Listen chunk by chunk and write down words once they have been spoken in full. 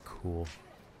cool.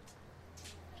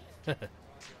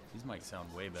 These mics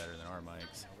sound way better than our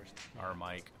mics. Our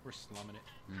mic. We're slumming it.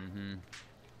 Mm-hmm.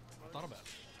 I thought about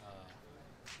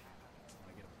when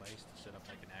I get a place to set up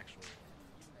like an actual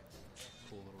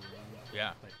cool little room.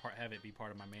 Yeah. Like have it be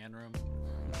part of my man room.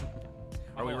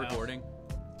 Are we recording?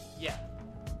 Yeah.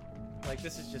 Like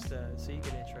this is just so you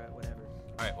can intro it, whatever.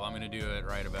 All right. Well, I'm going to do it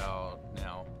right about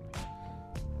now.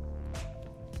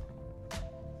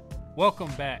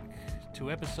 Welcome back to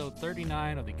episode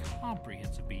 39 of the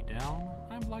Comprehensive Beatdown.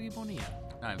 I'm Bloggy Bonilla.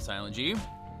 I'm Silent G.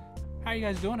 How are you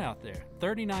guys doing out there?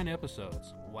 39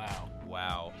 episodes.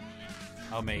 Wow.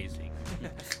 Amazing.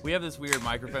 We have this weird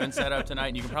microphone set up tonight,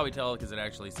 and you can probably tell because it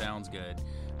actually sounds good.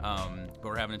 But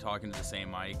we're having to talk into the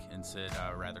same mic and sit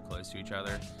rather close to each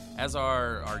other. As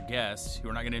our guests, who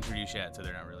we're not going to introduce yet, so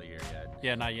they're not really here yet.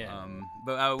 Yeah, not yet.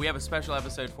 But we have a special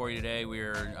episode for you today.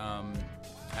 We're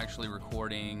actually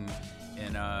recording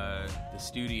in the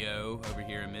studio over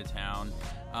here in Midtown.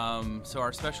 So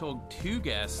our special two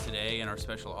guests today and our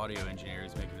special audio engineer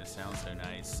is making this sound so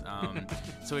nice.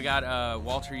 So we got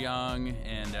Walter Young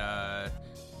and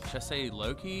should I say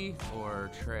Loki or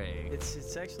Trey?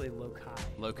 It's actually Loki.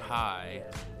 Loki. Yeah. I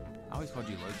always called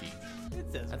you Loki.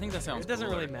 It doesn't. I think that sounds. It doesn't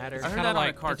cooler. really matter. I heard that on a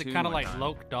Is cartoon. it kind of one like time.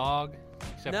 Loke Dog?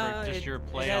 Except for just your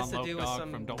play it has on to Loke do with Dog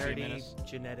some from Don't Be a nerdy Menace.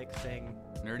 genetic thing.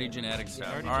 Nerdy genetic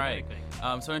stuff. nerdy All right.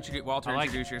 genetic So Walter,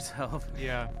 introduce yourself.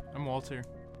 Yeah, I'm Walter.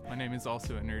 My name is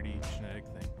also a nerdy genetic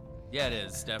thing. Yeah, it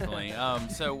is, definitely.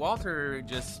 So Walter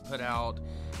just put out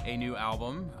a new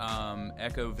album,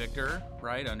 Echo Victor,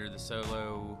 right, under the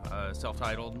solo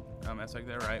self-titled aspect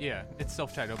there, right? Yeah, it's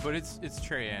self-titled, but it's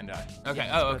Trey and I. Okay.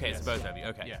 Yeah, Okay. yes, It's both yeah. of you.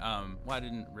 Okay. Yeah. Well, I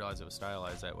didn't realize it was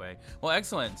stylized that way. Well,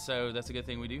 excellent. So that's a good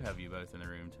thing we do have you both in the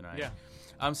room tonight. Yeah.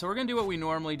 So we're going to do what we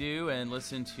normally do and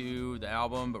listen to the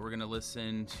album, but we're going to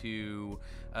listen to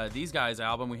these guys'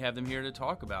 album. We have them here to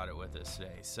talk about it with us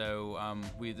today. So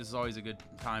this is always a good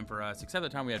time for us, except the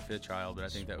time we had Fifth Child, but I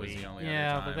think that was the only other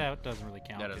time. but that doesn't really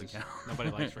count. That doesn't 'cause count. Nobody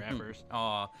likes rappers.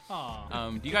 Aw.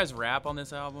 Do you guys rap on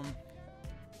this album?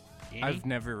 I've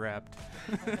never rapped.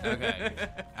 Okay.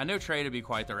 I know Trey to be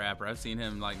quite the rapper. I've seen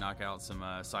him knock out some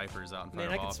ciphers out in front Man,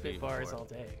 of I can off spit beat bars before. all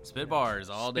day. Spit bars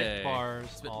all day. Spit bars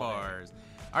Spit all bars. day.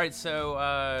 All right, so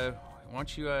why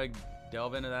don't you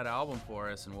delve into that album for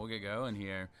us, and we'll get going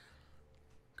here.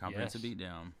 Comprehensive Yes.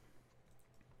 Beatdown.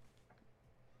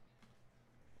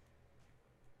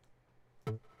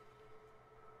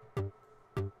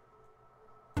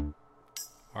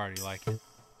 Already like it.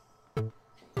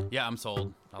 Yeah, I'm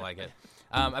sold. I like it.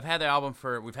 I've had the album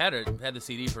we've had the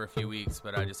CD for a few weeks,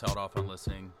 but I just held off on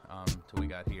listening till we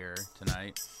got here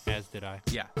tonight. As did I.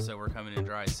 Yeah, so we're coming in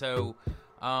dry. So,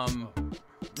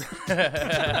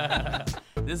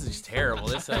 this is just terrible.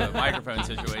 This microphone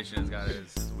situation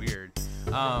is weird.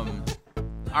 All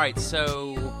right,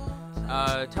 so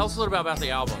tell us a little bit about the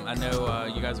album. I know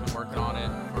you guys have been working on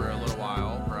it for a little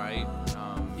while, right?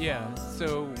 Yeah,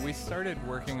 so we started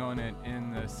working on it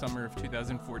in the summer of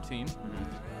 2014.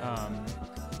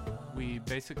 We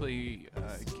basically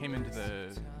came into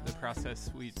the process.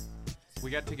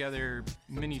 We got together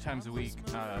many times a week,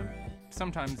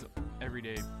 sometimes every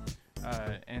day.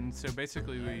 And so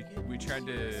basically we tried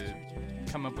to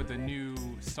come up with a new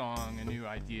song, a new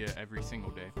idea every single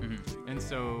day. Mm-hmm. And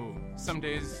so some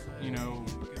days,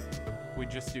 we'd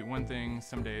just do one thing.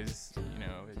 Some days,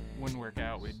 it wouldn't work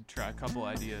out. We'd try a couple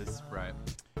ideas. Right.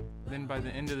 Then by the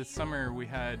end of the summer, we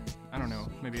had, I don't know,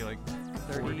 maybe like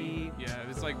 40. Yeah, it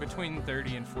was like between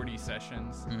 30 and 40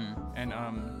 sessions. Mm-hmm.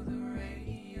 And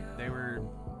they were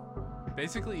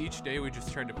basically each day we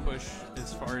just tried to push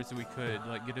as far as we could,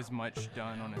 like get as much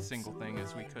done on a single thing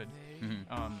as we could.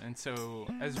 Mm-hmm. And so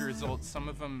as a result, some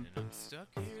of them,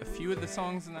 a few of the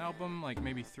songs in the album, like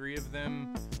maybe 3 of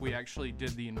them, we actually did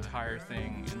the entire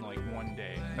thing in like one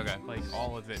day. Okay. Like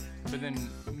all of it. But then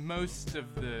most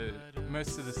of the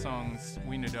songs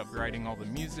we ended up writing all the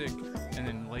music and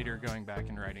then later going back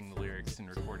and writing the lyrics and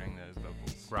recording the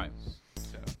vocals. Right.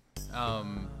 So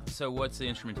So what's the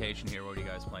instrumentation here? What are you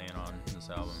guys playing on this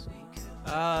album?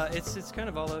 It's kind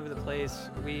of all over the place.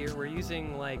 We're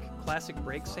using like classic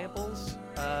break samples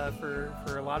for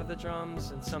a lot of the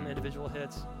drums and some individual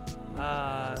hits.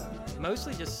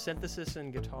 Mostly just synthesis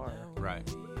and guitar. Right.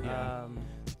 yeah.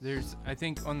 I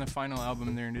think on the final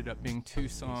album there ended up being 2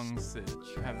 songs that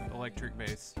have electric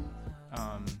bass.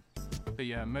 But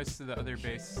yeah, most of the other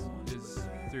bass is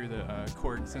through the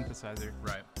Korg synthesizer.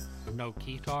 Right. No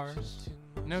guitars.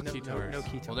 No guitars. No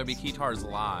keytars. Will there be guitars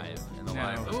live in the No.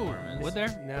 live Ooh, performance? would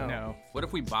there? No. What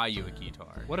if we buy you a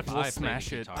guitar? What if We'll I played smash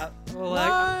the it. guitar?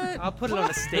 I'll put it on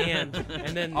a stand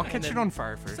and then I'll catch and it then, on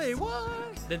fire first. Say what?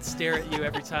 then stare at you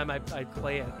every time I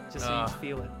play it, just so you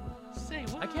feel it. Say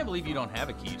what? I can't believe you don't have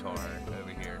a guitar over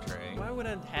here, Trey. Why would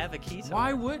I have a guitar?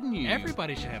 Why wouldn't you?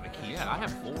 Everybody should have a guitar. Yeah, I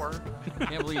have 4.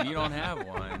 Can't believe you don't have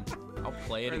one. I'll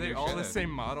play it. Are at they your all show. the same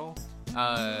model?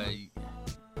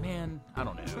 Man, I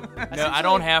don't know. seems No, I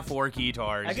don't like- have 4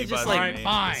 guitars. I could you just buzzing like me.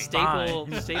 fine.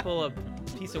 staple a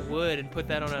piece of wood and put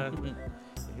that on a.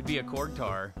 It'd be a chord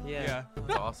guitar. Yeah.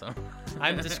 That's awesome.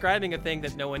 I'm describing a thing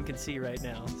that no one can see right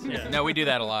now. So. Yeah. No, we do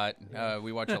that a lot.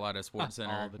 We watch a lot of Sports All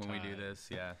Center the when we do time. this.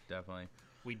 Yeah, definitely.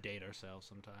 We date ourselves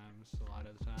sometimes. A lot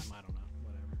of the time. I don't know.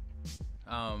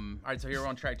 Whatever. All right, so here we're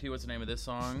on track 2. What's the name of this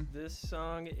song? This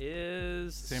song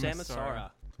is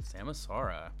Samosara.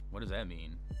 Samosara. What does that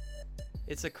mean?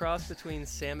 It's a cross between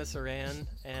Samus Aran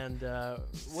and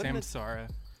wouldn't it- Samsara.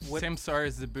 what- Samsara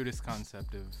is the Buddhist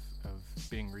concept of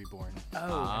being reborn. Oh,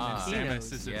 Ah. he Samus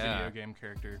knows. is a Yeah. video game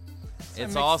character. It's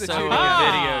mix the also two a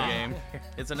together. video game.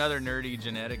 It's another nerdy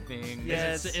genetic thing.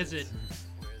 Yeah.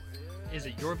 Is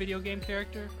it your video game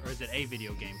character or is it a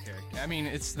video game character? I mean,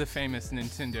 it's the famous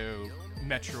Nintendo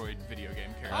Metroid video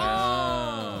game character.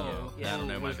 Oh. Yeah. I don't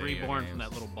know my was video reborn games. from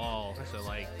that little ball. So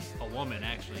like a woman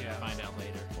actually. Yeah. You find out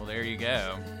later. Well, there you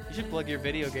go. You should plug your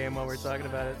video game while we're talking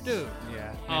about it. Dude.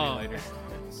 Yeah, maybe Oh. later.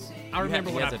 I remember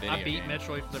he when has a I video beat game.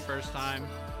 Metroid for the first time,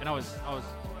 and I was,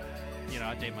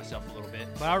 I date myself a little bit,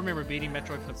 but I remember beating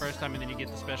Metroid for the first time, and then you get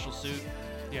the special suit.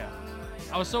 Yeah.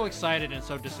 I was so excited and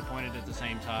so disappointed at the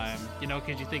same time,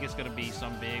 because you think it's gonna be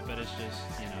some big, but it's just,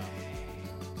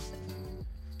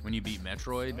 When you beat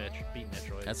Metroid, beat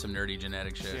Metroid. that's some nerdy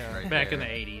genetic shit Yeah. right back there. in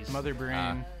the '80s, Mother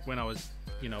Brain. when I was,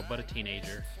 but a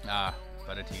teenager.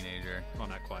 But a teenager. Well,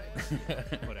 not quite.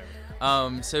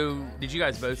 Whatever. So did you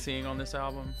guys both sing on this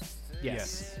album?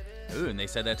 Yes. Ooh, and they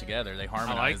said that together. They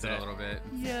harmonized it that. a little bit.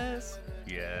 Yes.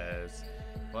 Yes.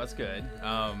 Well, that's good.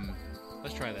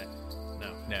 Let's try that.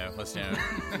 No. No, let's don't.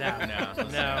 No.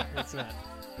 No, it's not.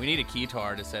 We need a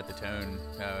keytar to set the tone,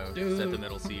 set the Dude.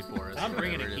 middle C for us. I'm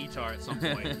bringing a whatever it is. guitar at some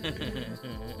point.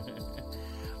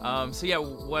 So yeah,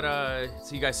 what?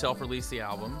 So you guys self-released the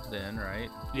album then, right?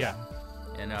 Yeah.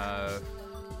 And that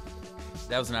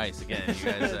was nice. Again, you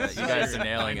guys are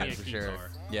nailing Find me it a for sure. guitar.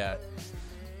 Yeah,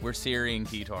 we're searing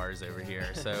guitars over here.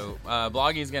 So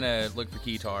Bloggy's gonna look for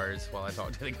guitars while I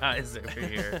talk to the guys over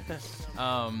here.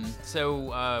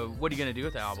 So what are you gonna do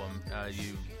with the album?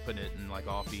 You putting it in like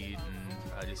Offbeat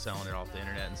and just selling it off the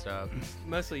internet and stuff?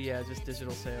 Mostly, yeah, just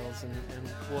digital sales, and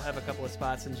we'll have a couple of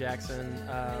spots in Jackson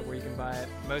where you can buy it.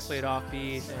 Mostly at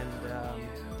Offbeat,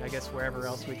 and I guess wherever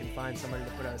else we can find somebody to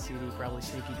put out a CD, probably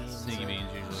Sneaky Beans. Sneaky Beans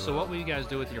usually. So what will you guys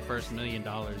do with your first $1 million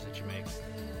that you make?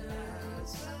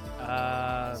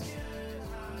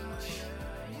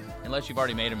 Unless you've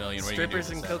already made $1 million, what are you gonna do Strippers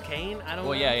with and this stuff? cocaine? I don't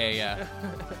Well, know. yeah.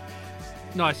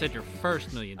 No, I said your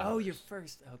first $1 million. Oh, your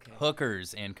first. Okay.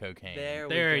 Hookers and cocaine.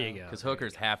 There you go. Because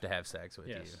hookers have to have sex with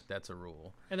you. Yes. That's a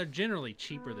rule. And they're generally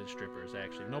cheaper than strippers,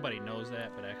 actually. Nobody knows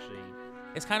that, but actually,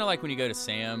 It's kind of like when you go to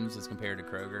Sam's as compared to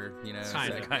Kroger, It's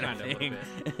Kinda, that kind of kinda a little thing.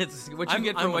 bit. It's what you I'm-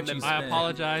 get for I'm what a you member. spend. I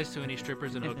apologize to any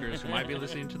strippers and hookers who might be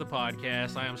listening to the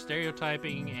podcast. I am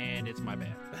stereotyping, and it's my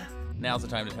bad. Now's the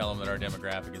time to tell them that our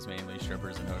demographic is mainly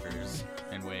strippers and hookers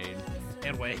and Wade.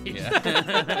 And Wade.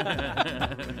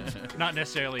 Yeah. Not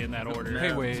necessarily in that order.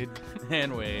 Hey, Wade.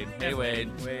 And Wade. Hey, And Wade.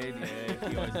 Wade, yeah.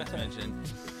 He always gets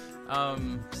mentioned.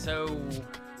 So,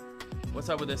 what's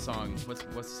up with this song? What's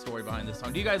the story behind this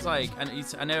song? Do you guys like?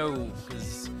 I know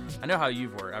because I know how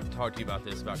you've worked. I've talked to you about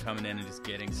this, about coming in and just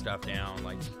getting stuff down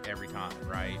like every time,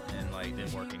 right? And like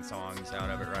then working songs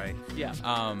out of it, right? Yeah.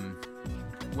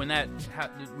 Were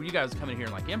you guys coming here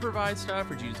and like improvise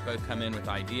stuff, or did you just both come in with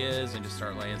ideas and just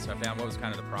start laying stuff down? What was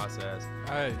kind of the process?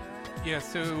 Yeah,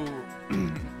 so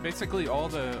basically all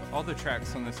the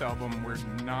tracks on this album were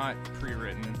not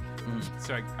pre-written,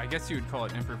 so I guess you would call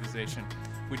it improvisation.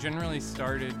 We generally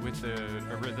started with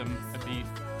a rhythm, a beat.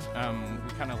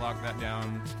 We kind of locked that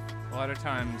down. A lot of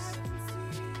times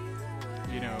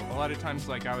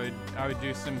like I would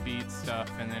do some beat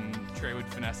stuff, and then Trey would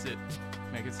finesse it,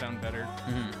 make it sound better.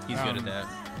 He's good at that.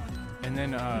 And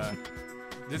then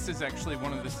this is actually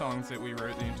one of the songs that we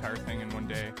wrote the entire thing in one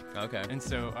day. Okay. And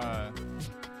so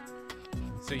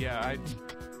yeah,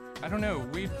 I don't know.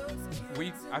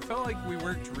 I felt like we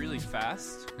worked really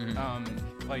fast.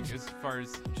 Like as far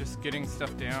as just getting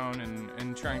stuff down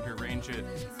and trying to arrange it.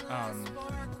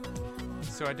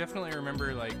 So I definitely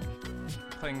remember like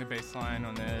playing the bass line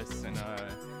on this, and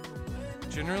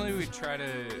generally we try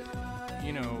to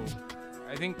you know,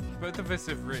 I think both of us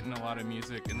have written a lot of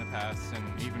music in the past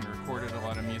and even recorded a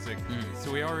lot of music.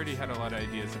 So we already had a lot of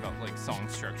ideas about like song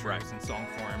structures and song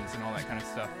forms and all that kind of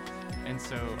stuff. And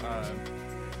so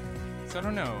I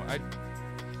don't know.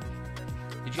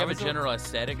 Did you have a general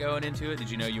aesthetic going into it?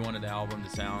 Did you know you wanted the album to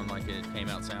sound like it came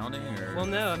out sounding? Or? Well,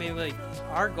 no. I mean, like,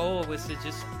 our goal was to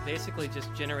just basically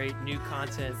just generate new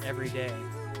content every day.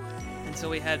 And so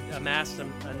we had amassed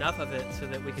enough of it so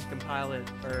that we could compile it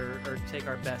or take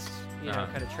our best,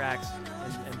 kind of tracks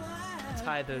and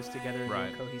tie those together into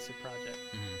a cohesive project.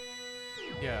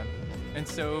 Mm-hmm. Yeah. And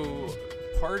so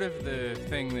part of the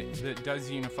thing that does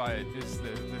unify it is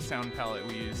the sound palette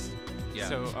we use. Yeah.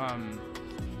 So,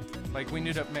 like, we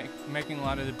ended up making a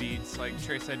lot of the beats. Like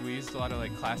Trey said, we used a lot of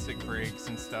like classic breaks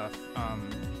and stuff.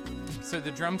 So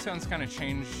the drum sounds kind of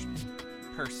change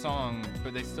per song,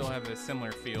 but they still have a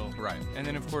similar feel. Right. And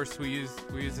then of course we use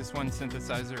this one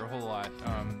synthesizer a whole lot.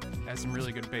 Has some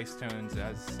really good bass tones,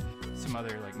 as some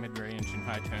other like mid-range and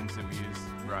high tones that we use.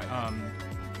 Right.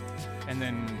 And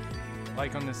then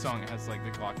like on this song, it has like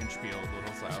the glockenspiel,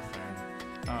 little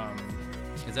Xylophone.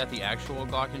 Is that the actual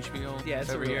glockenspiel? Yeah, it's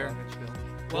over a real here. glockenspiel.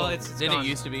 Well, it's did gone. it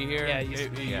used to be here? Yeah, it used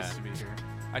It used to be here.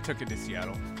 I took it to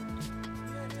Seattle.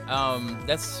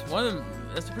 That's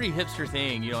that's a pretty hipster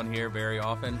thing you don't hear very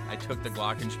often. I took the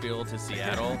glockenspiel to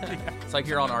Seattle. It's like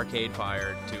you're on Arcade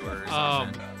Fire tour or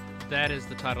something. That is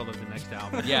the title of the next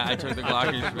album. Yeah, I took the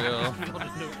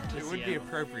glockenspiel. It would be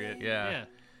appropriate. Yeah.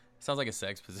 Sounds like a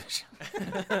sex position.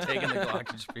 Taking the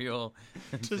glockenspiel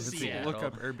to Seattle. Look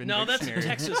up Urban No, that's Dictionary.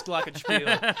 Texas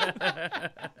glockenspiel.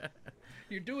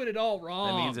 You're doing it all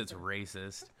wrong. That means it's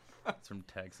racist. It's from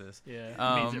Texas. Yeah,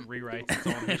 it means it rewrites its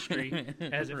own history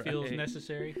as it feels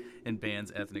necessary. And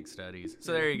bans ethnic studies.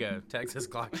 So there you go, Texas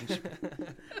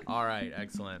glockenspiel. All right,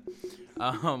 excellent.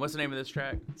 What's the name of this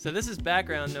track? So this is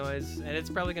Background Noise, and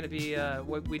it's probably going to be,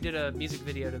 we did a music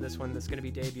video to this one that's going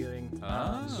to be debuting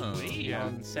Sweet.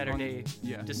 on Saturday,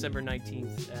 December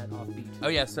 19th at Offbeat. Oh,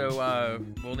 yeah, so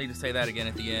we'll need to say that again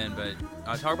at the end, but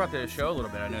talk about the show a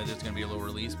little bit. I know there's going to be a little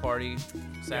release party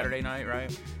Saturday night, right?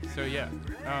 So, yeah,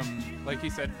 like he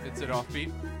said, it's at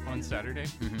Offbeat on Saturday.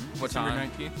 Mm-hmm. What December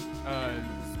time?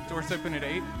 19th. Doors open at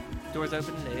 8. Doors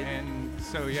open at 8. And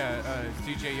so,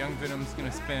 DJ Young Venom's going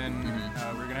to spin.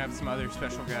 We're going to have some other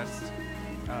special guests.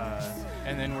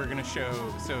 And then we're going to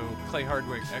show, so Clay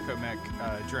Hardwick, Echo Mech,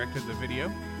 directed the video.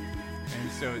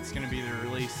 And so it's going to be the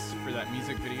release for that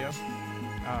music video.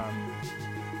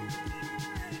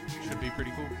 Should be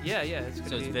pretty cool. Yeah, it's going to be.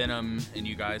 So it's Venom and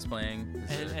you guys playing?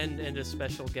 And a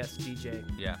special guest DJ.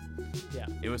 Yeah.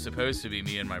 It was supposed to be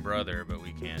me and my brother, but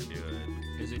we can't do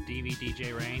it. Is it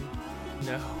DJ Rain?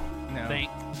 No. Thank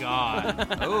God.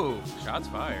 Oh, shots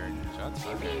fired.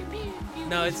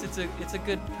 No, it's a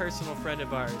good personal friend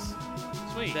of ours.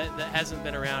 Sweet. That hasn't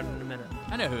been around in a minute.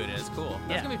 I know who it is. Cool.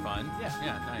 That's going to be fun.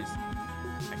 Yeah, nice.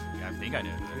 I think I know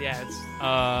who it is. Yeah, it's.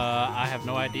 I have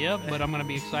no idea, but I'm going to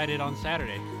be excited on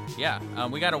Saturday. Yeah,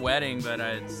 we got a wedding, but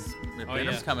if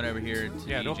Venom's coming over here to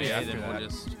DJ, it'll be after then we'll that.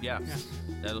 just,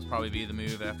 that'll probably be the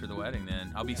move after the wedding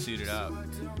then. I'll be suited up.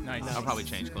 Nice. I'll probably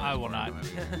change clothes. I will for not.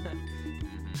 him.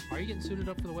 Are you getting suited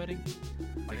up for the wedding?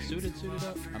 Like suited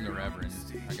up? I'm the Reverend.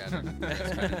 I got it. That's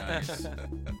kind of nice.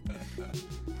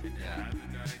 Yeah.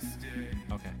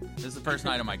 Okay. This is the first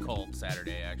night of my cult,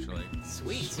 Saturday, actually.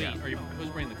 Sweet. Yeah. Who's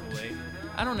bringing the Kool-Aid?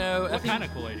 I don't know. What kind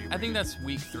of Kool-Aid are you I think bringing? that's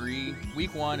week 3.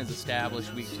 Week 1 is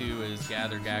established. Week 2 is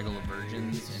gather gaggle of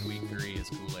virgins, and week 3 is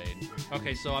Kool-Aid.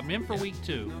 Okay, so I'm in for week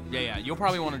 2. Yeah. You'll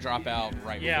probably want to drop out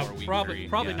right before week 3.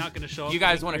 Probably not going to show up. You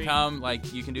guys for want to week come?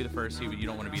 Like, you can do the first 2, but you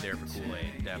don't want to be there for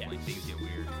Kool-Aid. Definitely, things get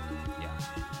weird. Yeah.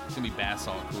 It's gonna be bath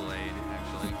salt Kool-Aid,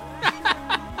 actually.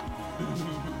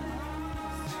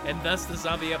 And thus the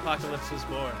zombie apocalypse was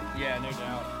born. Yeah, no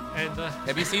doubt. And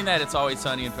Have you seen that It's Always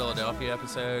Sunny in Philadelphia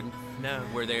episode? No.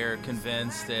 Where they're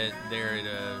convinced that they're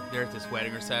at this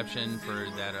wedding reception for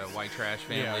that white trash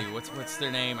family. Yeah. What's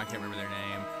their name? I can't remember their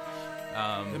name.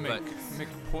 The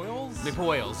McPoyles?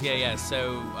 McPoyles, yeah.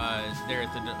 So they're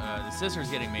at the sister's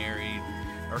getting married,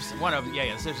 or one of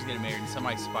the sister's getting married, and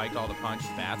somebody spiked all the punch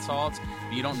with bath salts.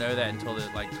 But you don't know that until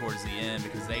towards the end,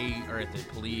 because they are at the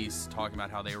police talking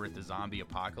about how they were at the zombie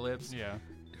apocalypse. Yeah.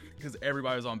 Because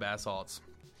everybody was on bath salts,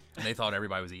 and they thought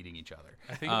everybody was eating each other.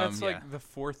 I think that's the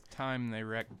 4th time they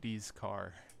wrecked Dee's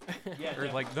car. Or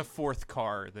like the 4th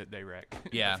car that they wrecked.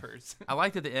 Yeah. First. I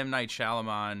like that the M. Night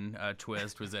Shyamalan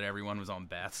twist was that everyone was on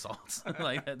bath salts.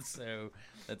 Like, that's so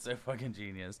fucking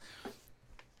genius.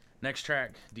 Next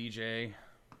track, DJ.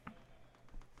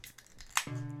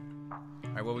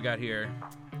 All right, what we got here?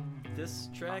 This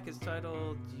track is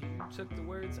titled "You Took the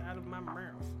Words Out of My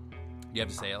Mouth." You have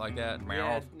to say it like that?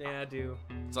 Yeah, I do.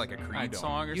 It's like a I Creed don't.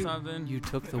 song or something? You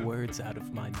took the words out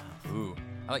of my mouth. Ooh.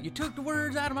 I like, you took the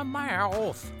words out of my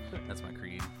mouth. That's my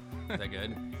Creed. Is that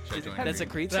good? Should I join That's a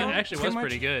Creed That song? actually Too was much?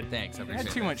 pretty good. Thanks. I It appreciate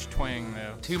had too that. much twang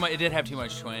though. It did have too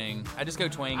much twang. I just go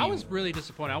twangy. I was really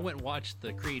disappointed. I went and watched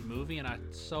the Creed movie, and I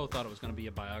so thought it was going to be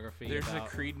a biography. There's a about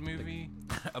Creed movie.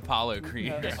 Apollo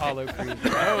Creed. Apollo Creed.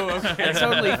 Oh, okay. It's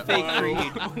totally fake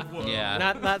Creed. Yeah.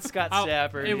 Not Scott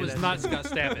Stapp. It was not Scott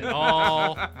Stapp at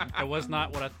all. It was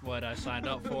not what I signed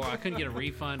up for. I couldn't get a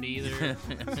refund either.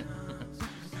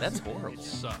 That's horrible. It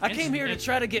sucked. I came here to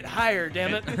try to get higher,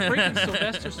 damn it. Freaking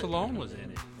Sylvester Stallone was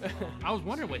in it. I was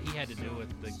wondering what he had to do with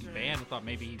the band. I thought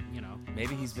maybe,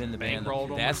 Maybe he's been the band. Bankrolled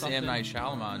him or That's the M. something. Night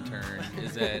Shyamalan turn,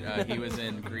 is that he was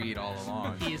in Creed all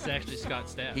along. he is actually Scott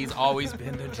Stapp. He's always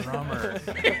been the drummer.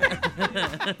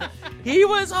 He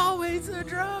was always the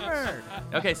drummer.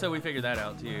 Okay, so we figured that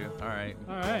out too. All right.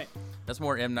 all right. That's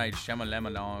more M. Night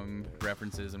Shyamalan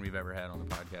references than we've ever had on the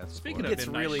podcast. Speaking before. of Gets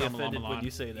M. Night really Shyamalan. offended when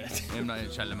you say that. M. Night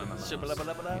Shyamalan.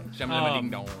 Shabba-dabba-dabba-da. Shyamalan ding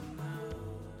dong.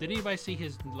 Did anybody see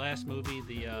his last movie,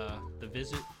 The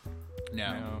Visit?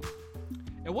 No. No.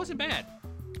 It wasn't bad.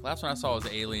 Last one I saw was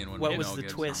Alien. When What Mel was the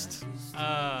Gibson- twist?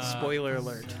 Uh, Spoiler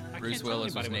alert. I Bruce can't tell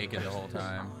Willis was anybody what naked the twist whole is.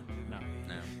 time. No.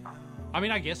 No. I mean,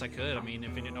 I guess I could. I mean,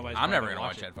 if nobody's I'm never gonna gonna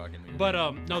watch it. that fucking movie. But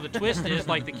no, the twist is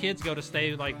like the kids go to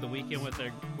stay like the weekend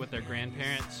with their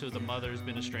grandparents, who the mother's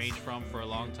been estranged from for a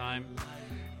long time,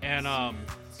 and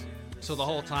so the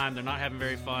whole time they're not having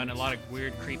very fun. A lot of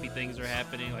weird, creepy things are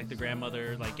happening. Like the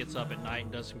grandmother like gets up at night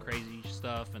and does some crazy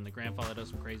stuff, and the grandfather does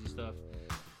some crazy stuff.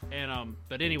 And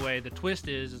but anyway, the twist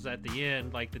is at the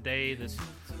end, like the day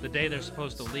they're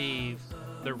supposed to leave,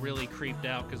 they're really creeped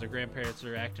out because their grandparents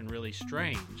are acting really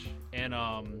strange, and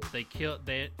the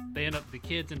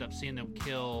kids end up seeing them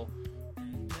kill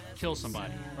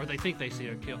somebody, or they think they see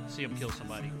them kill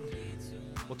somebody.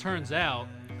 Well, turns out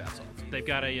they've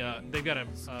got a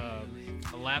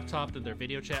laptop that they're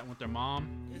video chatting with their mom,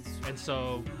 and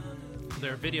so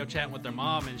they're video chatting with their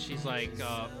mom, and she's like,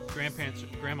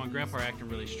 grandma and grandpa are acting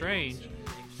really strange.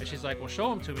 And she's like, well, show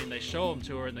them to me. And they show them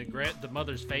to her, and the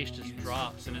mother's face just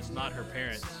drops, and it's not her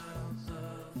parents.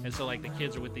 And so, like, the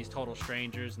kids are with these total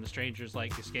strangers, and the strangers,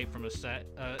 like, escaped from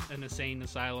an insane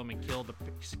asylum and killed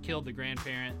the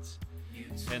grandparents.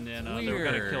 And then they were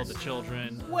going to kill the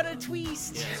children. What a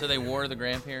twist! Yeah. So they wore the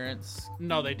grandparents.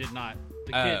 No, they did not.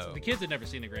 The kids had never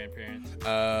seen the grandparents.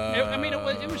 I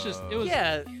It was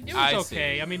Yeah, It was I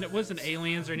okay. see. I mean, it wasn't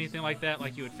aliens or anything like that,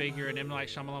 like you would figure an M. Night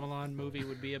Shyamalan movie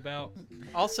would be about.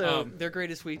 also, their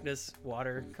greatest weakness,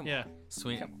 water. Come Yeah.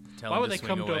 Swing. Tell Why them would they swing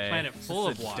come to away. a planet full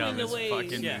It's of the water? Dumbest Swing away.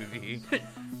 fucking Yeah. movie.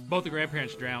 Both the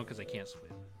grandparents drown because they can't swim.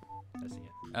 That's the end.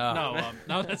 Oh.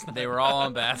 No, that's not. They were all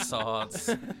on bath salts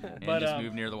and But, just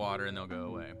move near the water and they'll go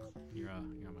away. You're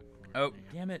on my corner. Oh, There you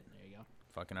go. damn it. There you go.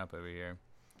 Fucking up over here.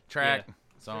 Track.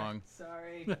 Song.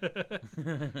 Sorry.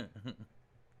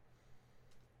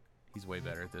 He's way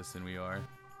better at this than we are.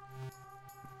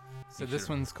 So You this should've-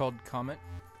 one's called Comet.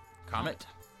 Comet?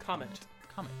 Comment.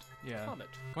 Comet. Yeah. Comment.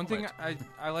 One thing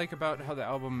I like about how the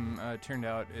album turned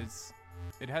out is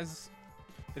it has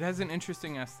an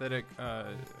interesting aesthetic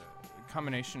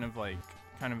combination of like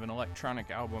kind of an electronic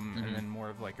album Mhm. and then more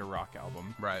of like a rock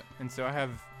album. Right. And so I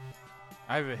have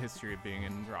a history of being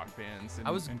in rock bands and,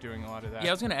 and doing a lot of that. Yeah,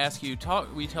 I was going to ask you,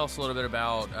 will you tell us a little bit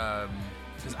about,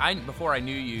 because before I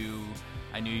knew you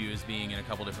as being in a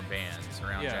couple different bands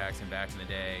around Yeah. Jackson back in the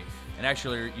day. And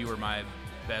actually, you were my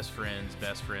best friend's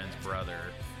brother.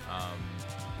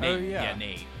 Nate. Oh, yeah.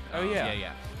 Nate. Oh, yeah.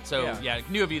 Yeah. So, Yeah.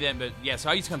 knew of you then, but yeah, so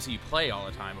I used to come see you play all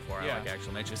the time before I Yeah.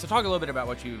 actually met you. So talk a little bit about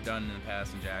what you've done in the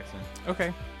past in Jackson.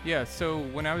 Okay. Yeah. So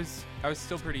when I was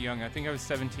still pretty young. I think I was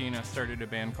 17. I started a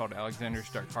band called Alexander's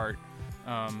Dark Heart.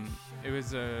 It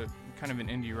was a kind of an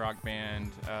indie rock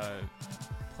band.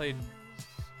 Played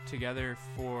together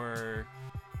for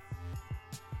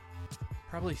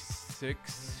probably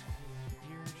 6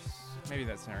 years. Maybe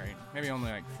that's not right. Maybe only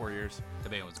like 4 years. The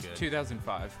band was good.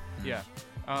 2005. Mhm. Yeah.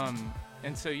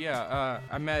 And so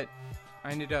I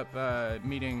ended up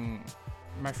meeting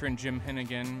my friend Jim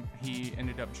Hennigan. He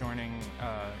ended up joining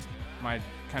my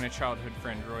kind of childhood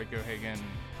friend Roy Gohagan,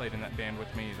 played in that band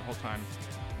with me the whole time.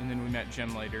 And then we met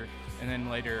Jim later. And then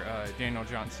later Daniel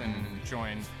Johnson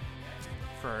joined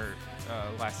for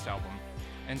our last album.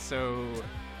 And so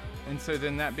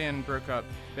then that band broke up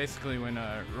basically when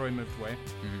Roy moved away.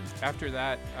 Mhm. After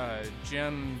that,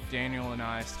 Jim, Daniel, and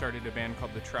I started a band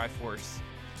called the Triforce.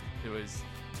 It was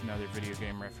another video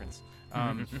game reference.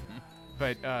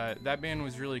 But that band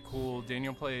was really cool.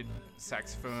 Daniel played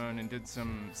saxophone and did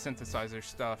some synthesizer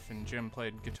stuff, and Jim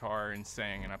played guitar and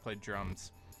sang, and I played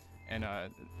drums. and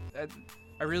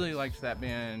I really liked that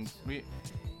band.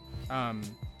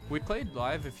 We played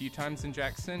live a few times in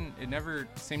Jackson. It never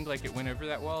seemed like it went over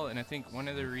that well, and I think one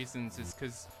of the reasons is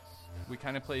because we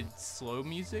kind of played slow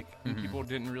music, and people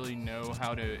didn't really know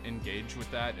how to engage with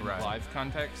that in a live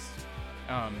context.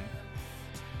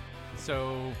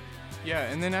 So,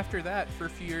 yeah, and then after that, for a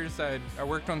few years, I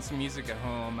worked on some music at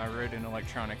home. I wrote an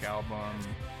electronic album.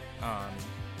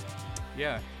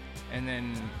 And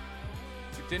then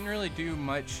didn't really do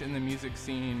much in the music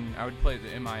scene. I would play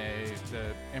the MIA,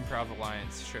 the Improv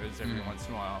Alliance shows every once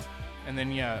in a while. And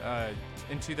then,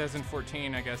 in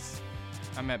 2014, I guess,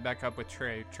 I met back up with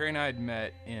Trey. Trey and I had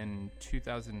met in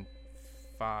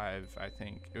 2005, I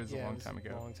think. It was a long time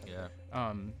ago.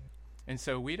 And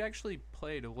so we'd actually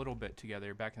played a little bit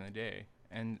together back in the day.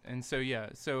 And so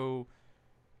so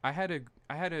I had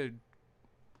a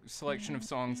selection of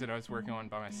songs that I was working on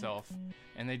by myself,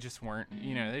 and they just weren't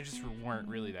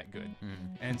really that good.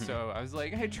 And so I was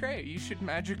like, hey Trey, you should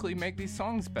magically make these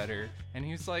songs better. And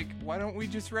he was like, why don't we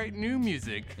just write new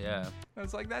music? I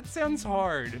was like, that sounds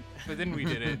hard, but then we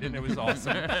did it and it was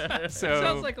awesome. So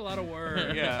sounds like a lot of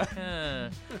work.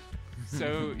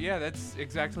 So that's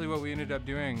exactly what we ended up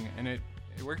doing, and it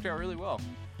worked out really well.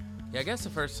 I guess the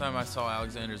first time I saw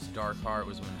Alexander's Dark Heart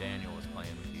was when Daniel was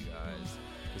playing with you guys,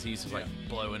 because he used to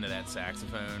blow into that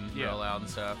saxophone real loud and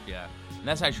stuff. And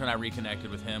that's actually when I reconnected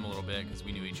with him a little bit, because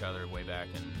we knew each other way back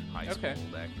in high school,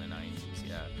 back in the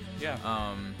 90s.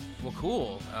 Well,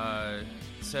 cool.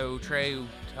 So Trey,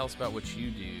 tell us about what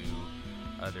you do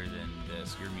other than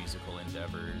this, your musical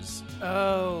endeavors.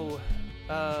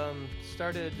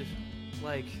 Started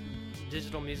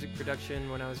digital music production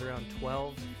when I was around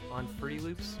 12 on Fruity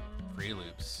Loops.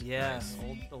 Nice.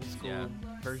 Old school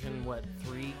version,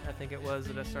 3 I think it was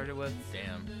that I started with.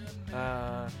 Damn.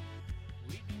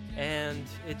 And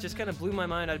it just kind of blew my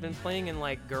mind. I'd been playing in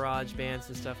garage bands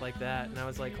and stuff like that, and I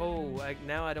was like,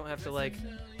 now I don't have to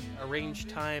arrange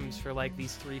times for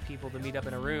these 3 people to meet up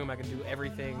in a room. I can do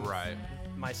everything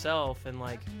myself and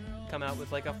come out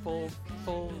with a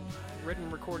full written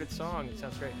recorded song. It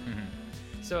sounds great.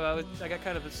 So I got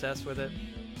kind of obsessed with it,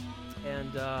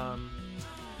 and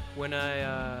when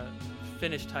I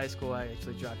finished high school, I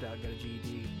actually dropped out and got a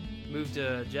GED, moved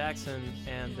to Jackson,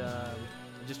 and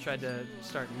just tried to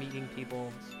start meeting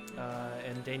people.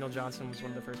 And Daniel Johnson was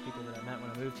one of the first people that I met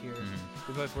when I moved here.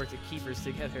 We both worked at Keepers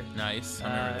together. Nice. I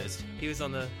remember this. He was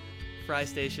on the fry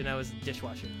station. I was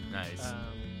dishwashing. Nice.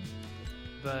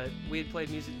 But we had played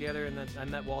music together, and then I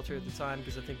met Walter at the time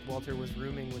because I think Walter was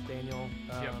rooming with Daniel.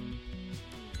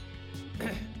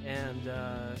 And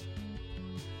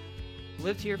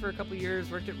lived here for a couple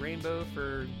years, worked at Rainbow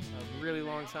for a really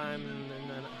long time, and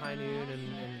then at High Noon,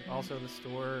 and also in the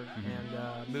store,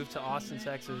 and moved to Austin,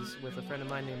 Texas with a friend of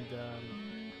mine named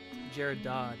Jared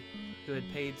Dodd, who had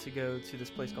paid to go to this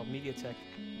place called MediaTek,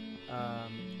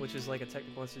 which is a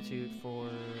technical institute for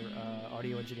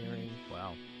audio engineering.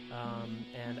 Wow.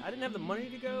 And I didn't have the money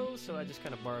to go, so I just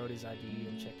kind of borrowed his ID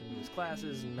and checked into his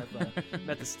classes and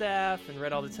met the staff and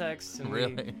read all the texts. And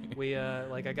we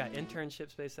I got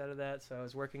internships based out of that, so I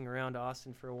was working around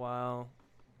Austin for a while.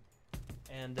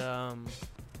 And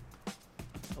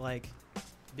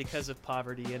because of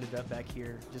poverty, ended up back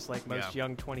here, just like most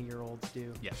young 20-year-olds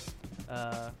do. Yes.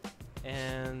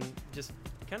 And just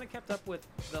kind of kept up with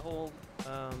the whole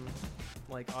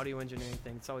audio engineering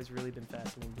thing. It's always really been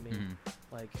fascinating to me.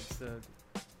 It's the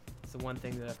one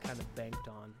thing that I've kind of banked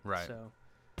on. Right. So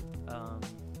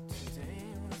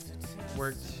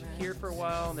worked here for a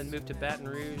while, and then moved to Baton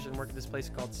Rouge and worked at this place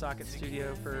called Socket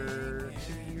Studio for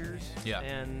 2 years.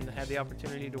 And had the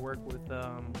opportunity to work with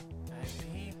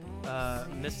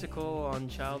Mystical on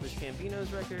Childish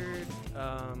Gambino's record.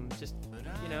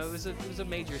 It was a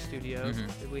major studio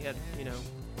that we had,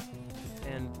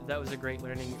 and that was a great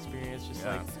learning experience, just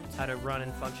how to run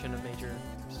and function a major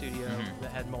studio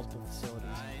that had multiple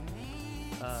facilities.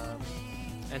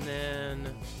 And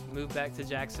then moved back to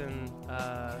Jackson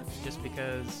just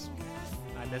because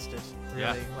I missed it,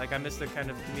 really. I missed the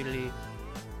kind of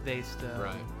community-based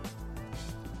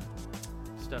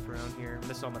stuff around here.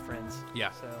 Missed all my friends.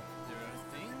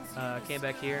 So came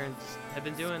back here and just have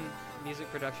been doing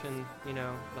music production,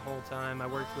 the whole time. I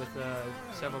worked with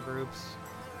several groups.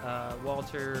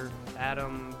 Walter,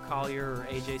 Adam, Collier, or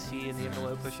AJC, and the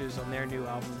Envelope Pushers on their new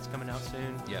album that's coming out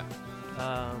soon.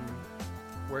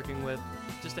 Working with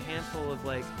just a handful of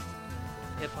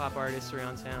hip-hop artists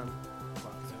around town.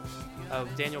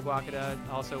 Daniel Guacada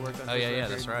also worked on his record.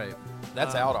 That's right.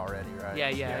 That's out already, right?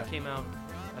 Yeah, it came out,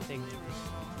 I think,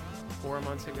 4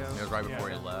 months ago. It was right before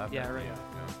you left. Yeah, right.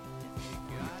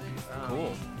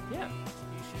 Cool. Yeah.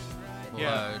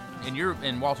 Yeah.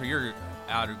 And Walter, you're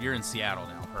in Seattle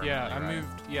now. Yeah, I right?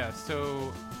 moved. Yeah,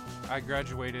 so I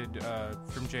graduated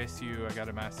from JSU. I got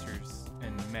a master's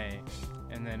in May,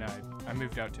 and then I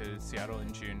moved out to Seattle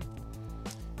in June.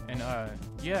 And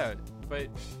but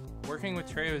working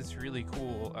with Trey was really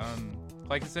cool.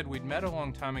 Like I said, we'd met a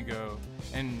long time ago,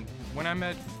 and when I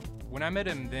met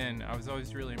him then, I was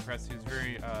always really impressed. He was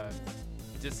very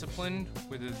disciplined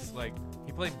with his, like,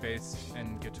 he played bass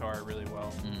and guitar really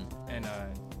well, and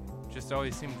just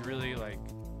always seemed really, like,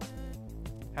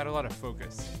 had a lot of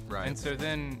focus. Right. And so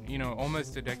then,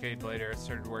 almost a decade later, I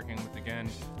started working with again.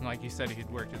 And like you said, he'd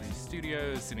worked at these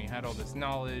studios and he had all this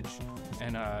knowledge.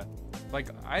 And like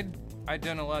I'd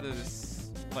done a lot of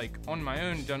this, like on my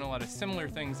own, done a lot of similar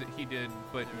things that he did,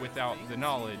 but without the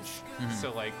knowledge.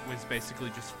 So like was basically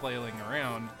just flailing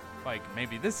around. Like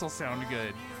maybe this will sound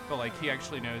good, but like he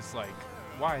actually knows like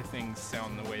why things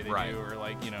sound the way they do, or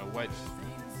like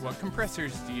what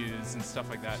compressors to use and stuff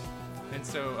like that. And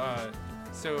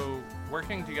so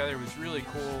working together was really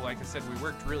cool. Like I said, we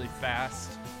worked really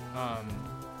fast.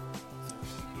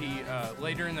 He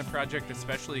later in the project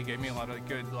especially gave me a lot of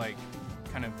good like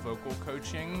kind of vocal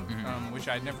coaching, which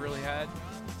I'd never really had.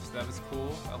 So that was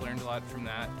cool. I learned a lot from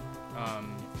that.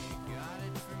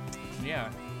 Yeah,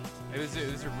 it was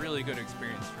a really good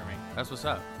experience for me. That's what's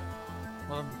up.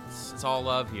 Well, it's all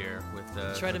love here with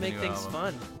the. Try to make things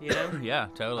fun, Yeah,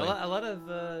 totally. A lot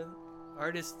of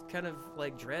artists kind of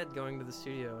like dread going to the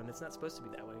studio, and it's not supposed to be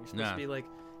that way. You're supposed to be like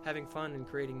having fun and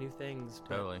creating new things,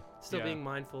 but Totally. still being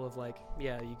mindful of like,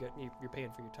 you're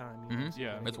paying for your time.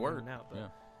 It's work.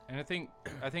 And I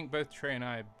think both Trey and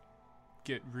I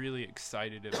get really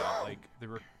excited about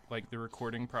like the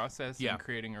recording process and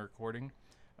creating a recording.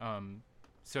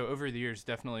 So over the years,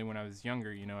 definitely when I was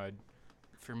younger,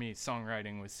 for me,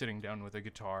 songwriting was sitting down with a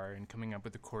guitar and coming up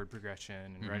with a chord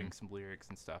progression and writing some lyrics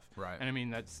and stuff. Right. And I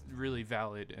mean, that's really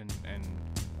valid, and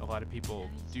a lot of people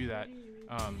do that.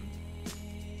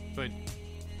 But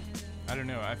I don't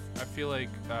know. I feel like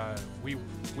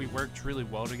we worked really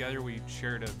well together. We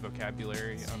shared a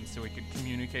vocabulary, so we could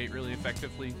communicate really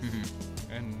effectively.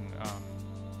 And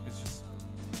it's just,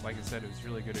 like I said, it was a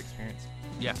really good experience.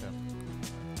 Yeah. So.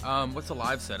 What's the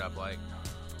live setup like?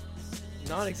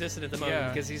 Non-existent at the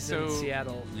moment because he's in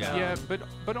Seattle. Yeah,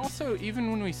 but also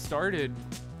even when we started,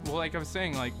 well, like I was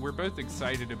saying, like we're both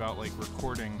excited about like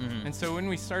recording, and so when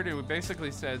we started, we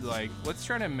basically said like, let's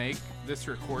try to make this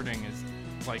recording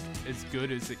as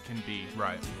good as it can be.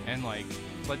 Right. And like,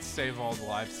 let's save all the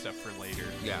live stuff for later.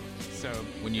 Yeah. So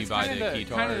when you buy the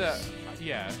guitars,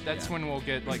 that's when we'll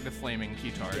get like the flaming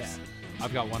guitars. Yeah.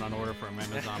 I've got one on order from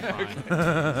Amazon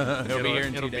Prime. It'll be here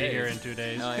in 2 days. It'll be here in 2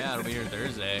 days. Oh yeah, it'll be here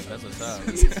Thursday. That's what's up.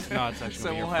 No, it's actually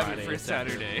So we'll here have Friday. it for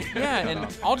Saturday. Yeah,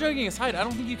 and all joking aside, I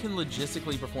don't think you can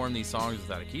logistically perform these songs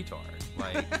without a guitar.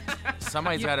 Like,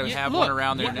 somebody's got to have one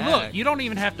around their neck. Look, you don't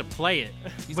even have to play it.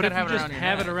 But if you just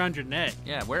have it around your neck.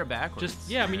 Yeah, wear it backwards.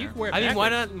 You can wear it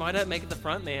backwards. Why not make it the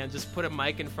front man? Just put a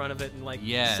mic in front of it and like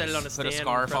set it on a stand. Put a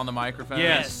scarf on the microphone.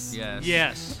 Yes.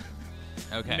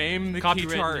 Okay. Name the Copyright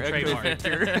guitar and Echo trademark.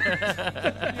 Victor.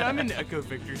 Yeah, I'm in Echo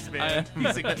Victor's band.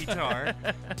 He's a guitar.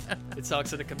 It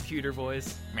talks in a computer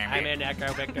voice. I'm in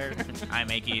Echo Victor.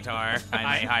 I'm a guitar. I'm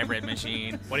a hybrid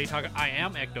machine. What are you talking? I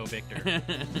am Ecto Victor.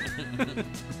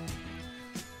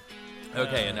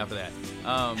 Okay, enough of that.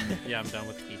 Yeah, I'm done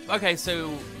with the guitar. Okay,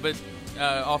 so, but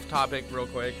off topic real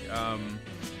quick.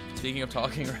 Speaking of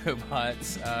talking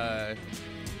robots,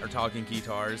 or talking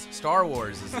guitars, Star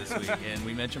Wars is this week, and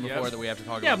we mentioned before that we have to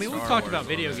talk about Star Wars. Star we've talked Wars about a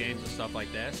video little bit. games and stuff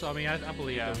like that. So, I mean, I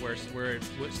believe that we're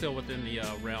still within the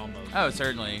realm of Oh,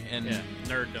 certainly. And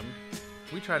nerddom.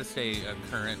 we try to stay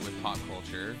current with pop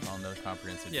culture on those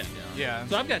comprehensive Yeah. Beatdown. Yeah.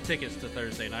 So I've got tickets to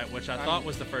Thursday night, which I thought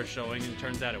was the first showing, and it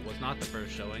turns out it was not the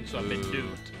first showing, so I've been Ooh,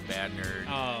 duped. Bad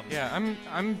nerd. Yeah,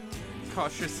 I'm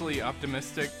cautiously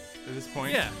optimistic at this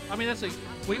point. Yeah, I mean, that's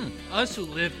us who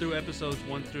lived through episodes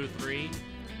 1 through 3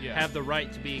 have the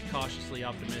right to be cautiously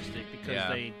optimistic because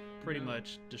they pretty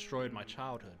much destroyed my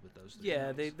childhood with those three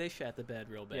movies. they shat the bed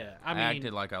real bad. Yeah, I I mean,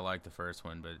 acted like I liked the first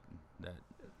one, but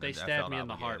they I stabbed felt me in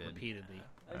the heart obligated. repeatedly.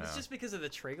 It's just because of the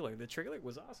trailer. The trailer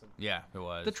was awesome. Yeah, it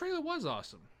was. The trailer was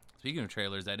awesome. Speaking of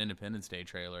trailers, that Independence Day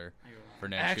trailer for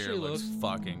next Actually year looks looks-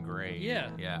 fucking great. Yeah.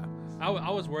 Yeah. I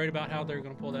was worried about how they were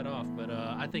going to pull that off, but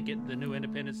I think the new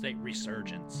Independence Day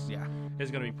Resurgence Yeah. is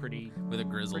going to be pretty. With a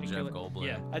grizzled Pretty Jeff killer. Goldblum.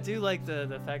 Yeah. I do like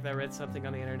the fact that I read something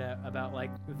on the internet about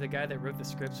like the guy that wrote the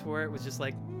scripts for it was just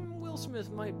like, Will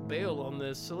Smith might bail on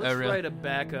this, so let's really? write a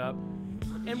backup.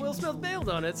 And Will Smith bailed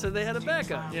on it, so they had a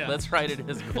backup. Yeah. Let's write it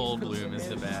as Goldblum is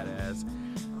the badass.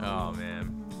 Oh,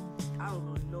 man. I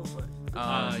don't know, but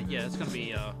Yeah, it's gonna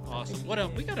be awesome. What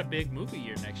else? We got a big movie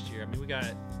year next year. I mean, we got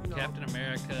Captain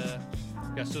America,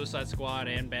 we got Suicide Squad,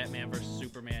 and Batman vs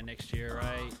Superman next year,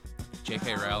 right?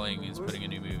 J.K. Rowling is putting a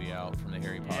new movie out from the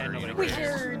Harry Potter nobody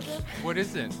universe. What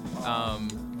is it?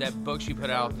 That book she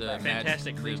put out, the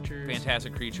Fantastic Creatures.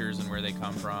 Fantastic Creatures and Where They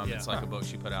Come From. Yeah. It's like a book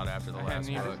she put out after the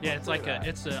last book. Yeah, it's like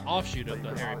it's an offshoot of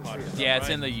the Harry Potter stuff, Yeah, it's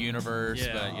right? in the universe,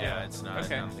 Yeah. but yeah, it's not.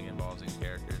 Okay. Nothing involves these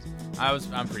characters.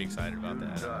 I'm pretty excited about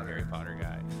that. I'm a Harry Potter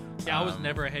guy. Yeah, I was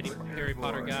never a Harry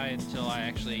Potter guy until I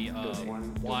actually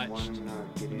watched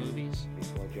the movies,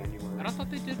 and I thought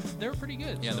they were pretty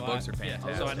good. Yeah, so the books are Yeah,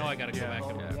 fantastic. so I know I got to go back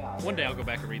and one day I'll go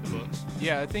back and read the books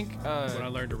Yeah, I think when I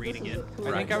learn to read again.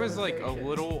 I think I was like a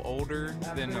little older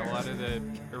than a lot of the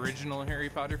original Harry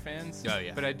Potter fans. Oh,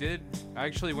 yeah. But I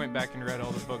actually went back and read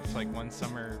all the books like one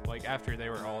summer, like after they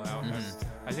were all out.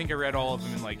 I think I read all of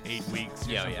them in like 8 weeks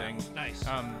or Yeah, yeah. something. Nice.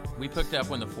 We picked up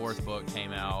when the 4th book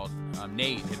came out.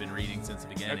 Nate had been reading since the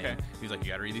beginning. Okay. He was like,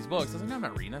 "You got to read these books." I was like, "No, I'm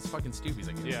not reading. That's fucking stupid." He's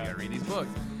like, "You Yeah. got to read these books."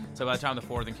 So by the time the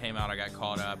 4th one came out, I got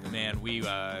caught up. And man, we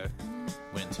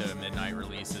went to midnight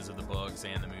releases of the books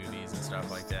and the movies and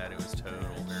stuff like that. It was total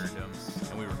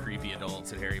nerddom, and we were creepy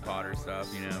adults at Harry Potter stuff,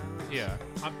 you know. Yeah.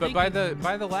 I'm But by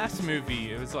thinking- the last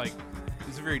movie, it was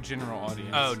a very general audience.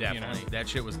 Oh, you know? definitely. That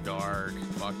shit was dark,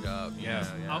 fucked up. You Yeah. know,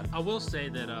 yeah. I will say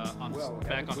that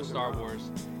back on Star Wars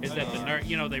is that the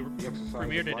nerd, they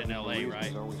premiered it in LA,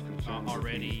 right?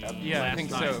 Already. Yeah, I last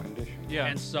think night. so. Yeah.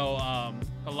 And so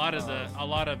a lot of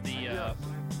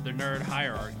the nerd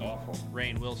hierarchy,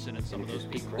 Rainn Wilson and some of those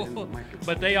people,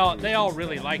 but they all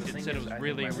really liked it and said it was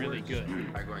really, really good.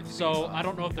 So I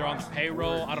don't know if they're on the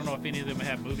payroll. I don't know if any of them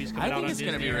have movies coming I out think on it's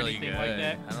Disney going to be or really anything good. like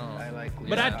that. I don't.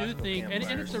 But yeah. I do think, and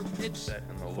it's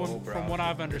from what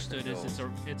I've understood is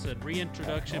it's a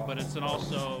reintroduction, but it's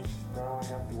also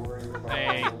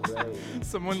a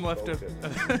Someone left a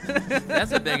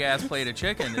That's a big ass plate of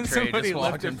chicken that Trey Somebody just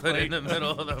walked left a and put in plate the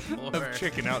middle of the floor. of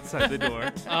chicken outside the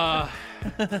door.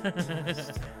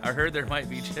 I heard there might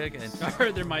be chicken. I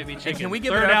heard there might be chicken. can we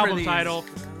give third it up for album these- title?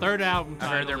 Third album I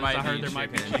title. heard there is might I heard be there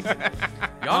might be chicken. chicken.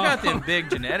 Y'all got them big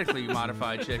genetically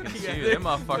modified chickens too. Yeah, Them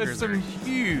motherfuckers there's some are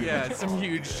huge. Yeah, some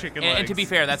huge chicken And legs. to be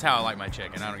fair, that's how I like my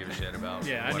chicken. I don't give a shit about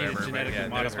Yeah, I need it whatever. but genetically yeah,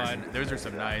 modified. Those are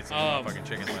some nice Um, fucking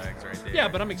chicken legs right there. Yeah,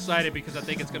 but I'm excited because I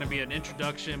think it's going to be an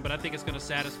introduction, but I think it's going to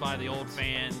satisfy the old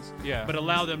fans, Yeah. but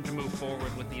allow them to move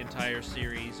forward with the entire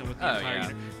series and with the Oh, entire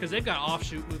yeah. because they've got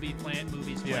offshoot movies planned.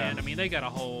 Yeah. I mean, they got a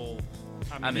whole.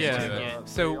 I'm it's into gonna it. get-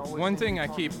 So one thing I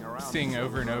keep seeing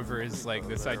over and over is like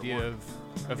this idea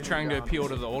of trying to appeal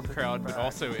to the old crowd, but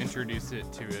also introduce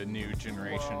it to a new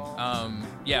generation.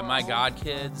 Yeah, my god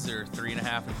kids are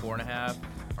 3.5 and 4.5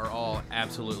 are all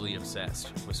absolutely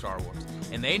obsessed with Star Wars,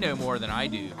 and they know more than I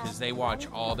do because they watch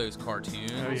all those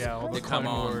cartoons. Oh, yeah, all the that come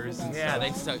Clone on. Wars and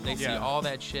yeah, stuff. they see Yeah. all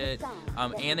that shit,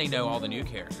 and they know all the new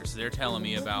characters. So they're telling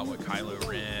me about what Kylo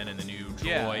Ren and the new droid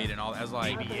Yeah. and all. I was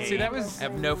like, See, that was I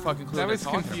have no fucking clue. that what was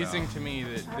they're talking confusing about. to me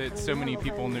that so many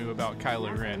people knew about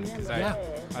Kylo Ren because Yeah.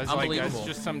 I was like, Unbelievable. that's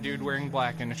just some dude wearing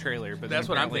black in a trailer. But That's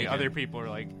then what I'm apparently thinking. other people are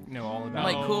like know all about.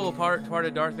 I'm like, it. cool, part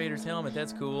of Darth Vader's helmet.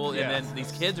 That's cool. Yeah. And then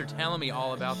these kids are telling me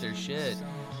all about their shit.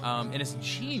 And it's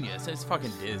genius. It's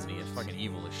fucking Disney. It's fucking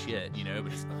evil as shit, you know.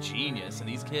 But it's genius. And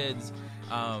these kids,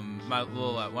 one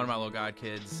of my little god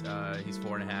kids, he's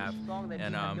 4.5,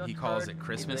 and he calls it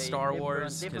Christmas Star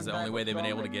Wars because the only way they've been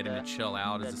able to get him to chill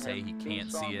out is to say he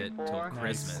can't see it till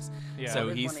Christmas. Yeah. So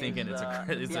he's thinking it's a I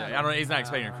don't know. He's not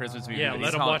expecting a Christmas movie. Yeah, but let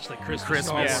he's them calling watch the Christmas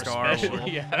Christmas Star Star Wars.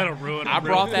 Wars. Yeah, that'll ruin. I them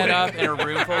real brought that quick. up in a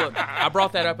room full of. I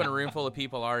brought that up in a room full of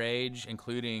people our age,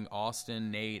 including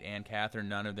Austin, Nate, and Catherine.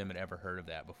 None of them had ever heard of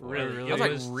that before. Really? I was It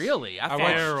like, was really? I thought.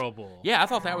 Terrible. Yeah, I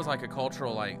thought that was like a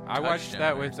cultural like. I watched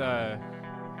touchdown that or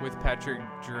with Patrick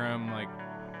Jerome like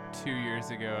 2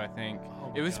 years ago, I think.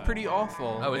 Oh, It was God. pretty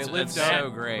awful. Oh, it it's lived so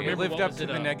up, great. It Remember lived what up was to it,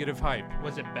 the negative hype.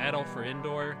 Was it Battle for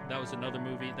Endor? That was another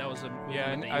movie. That was a movie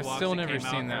Yeah, with the I've Ewoks still that never came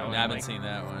out seen that early. one. I haven't Like, seen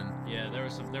that one. Yeah, there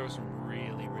was some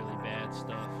really bad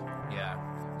stuff. Yeah,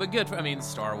 but good. I mean,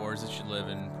 Star Wars. It should live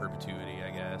in perpetuity, I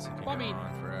guess. It could Well, I go mean,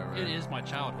 on forever. It is my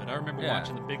childhood. I remember Yeah.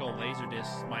 watching the big old laser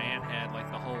discs. My aunt had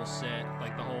like the whole set,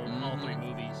 like the whole all Mhm. 3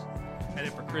 movies. And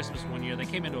then for Christmas one year, they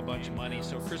came into a bunch of money.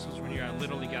 So Christmas one year, I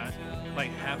literally got like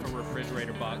half a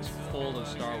refrigerator box full of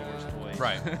Star Wars toys.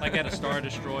 Right. Like I had a Star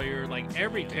Destroyer, like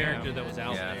every character that was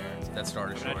out Yeah, there. that Star I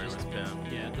mean, Destroyer I was just- pimp.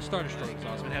 Yeah, the Star Destroyer was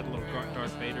awesome. It had a little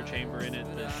Darth Vader chamber in it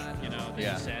that that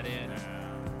Yeah. you sat in.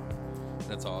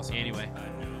 That's awesome. Anyway,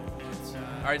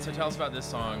 All right, so tell us about this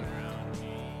song.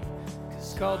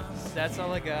 It's called That's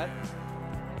All I Got.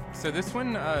 So this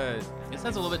one, This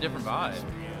has a little bit different vibe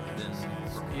than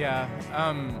yeah,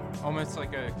 almost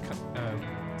like a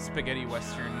spaghetti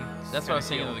western That's what I was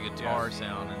thinking of the guitar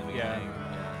sound in the beginning.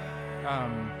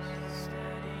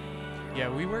 Yeah,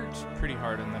 we worked pretty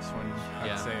hard on this one,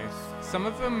 I'd say. Some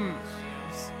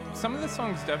of the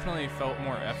songs definitely felt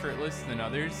more effortless than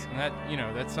others, and that,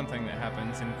 that's something that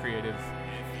happens in creative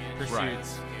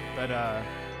pursuits. Right.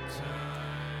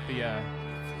 But yeah,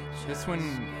 this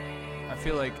one, I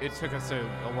feel like it took us a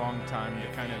long time to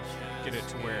kind of get it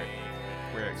to where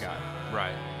it got.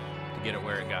 Right. To get it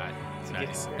where it got. It's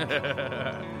nice.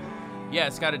 Yeah,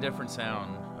 it's got a different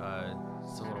sound.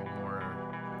 It's a little more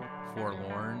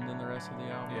forlorn than the rest of the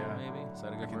album, maybe? Is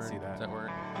that a good word? I can see that. Does that work?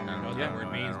 I don't know what that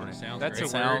word means, but it sounds That's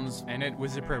great. a word, and it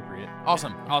was appropriate.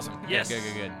 Awesome. Yes.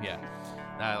 Good. Yeah.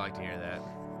 I like to hear that.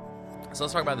 So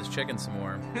let's talk about this chicken some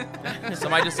more.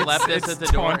 Somebody just left this at the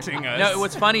door. Taunting us. No,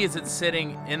 what's funny is it's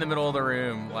sitting in the middle of the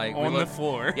room, like on the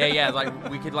floor. Yeah, like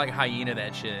we could like hyena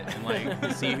that shit and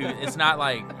like see who. It's not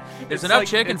like there's It's enough like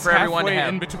chicken it's for everyone to halfway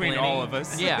have in between plenty. all of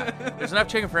us. Yeah, there's enough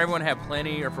chicken for everyone to have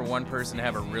plenty, or for one person to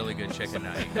have a really good chicken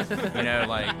night.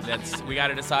 We got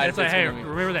to decide. It's like, it's hey, gonna be-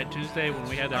 remember that Tuesday when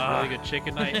we had that really good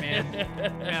chicken night, man?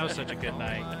 Man, that was such a good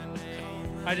night.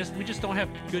 We just don't have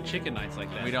good chicken nights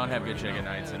like that. we don't have good chicken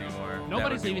nights anymore.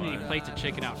 Nobody's That would be leaving any one. plates of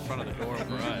chicken out in front of the door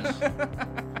for us.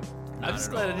 I'm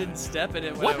just glad I didn't step in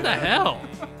it. when What I the went. hell?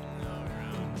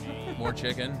 More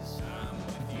chicken.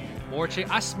 More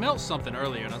chicken. I smelled something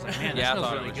earlier, and I was like, man, that Yeah, I smells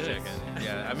thought really it was good. chicken.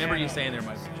 Yeah, I remember you saying there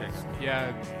might be chicken.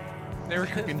 Yeah, they were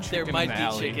cooking chicken There might in the be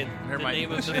alley. chicken. There the might name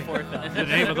be of the chicken. fourth album. The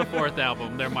name of the fourth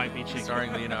album, There Might Be Chicken.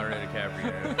 Starring Leonardo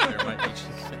DiCaprio. There might be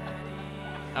chicken.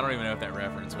 I don't even know if that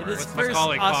reference It works. is With first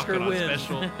Macaulay Oscar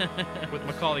Culkin on win. with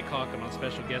Macaulay Culkin on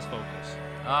special guest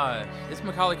vocals. It's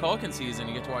Macaulay Culkin season.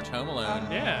 You get to watch Home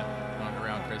Alone Yeah.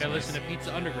 around Christmas. And listen to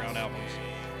Pizza Underground albums.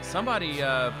 Somebody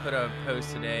put a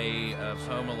post today of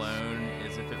Home Alone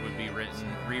as if it would be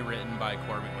rewritten by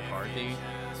Cormac McCarthy.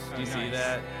 Did you see nice.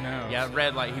 that? No. Yeah, I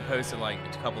read he posted a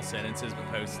couple sentences, but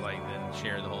posted then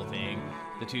shared the whole thing.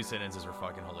 The two sentences were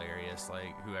fucking hilarious.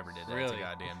 Whoever did that's Really? a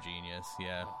goddamn genius.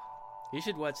 Yeah. You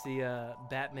should watch the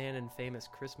Batman and famous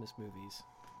Christmas movies.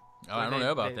 Oh, I don't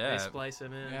know about They that. splice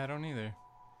them in. Yeah, I don't either.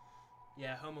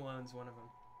 Yeah, Home Alone's one of them.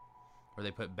 Where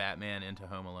they put Batman into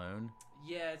Home Alone.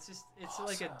 Yeah, it's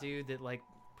like a dude that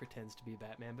pretends to be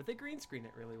Batman, but they green screen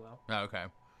it really well. Oh, okay.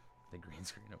 They green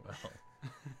screen it well.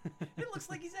 It looks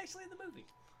like he's actually in the movie.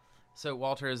 So,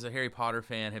 Walter, as a Harry Potter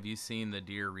fan, have you seen the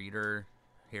Dear Reader,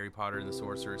 Harry Potter and the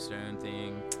Sorcerer's Stone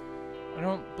thing? I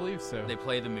don't believe so. They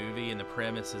play the movie, and the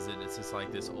premise is that it's just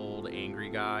this old angry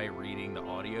guy reading the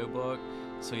audiobook.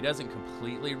 So he doesn't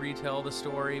completely retell the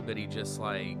story, but he just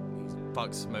he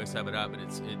fucks most of it up,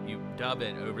 and you dub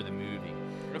it over the movie.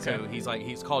 Okay. So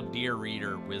he's called Dear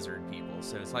Reader Wizard People.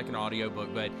 So it's like an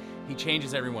audiobook, but he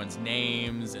changes everyone's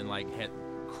names and had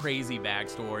crazy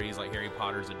backstories, like Harry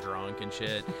Potter's a drunk and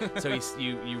shit. So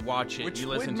you watch it, Which you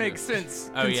listen would to make it. sense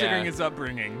Oh, considering yeah. his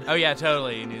upbringing. Oh yeah,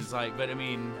 totally. And it's but I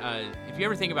mean, if you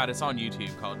ever think about it, it's on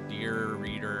YouTube called Dear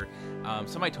Reader.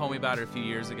 Somebody told me about it a few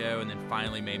years ago, and then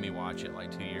finally made me watch it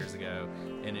 2 years ago.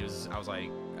 And I was like,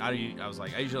 I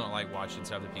usually don't like watching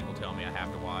stuff that people tell me I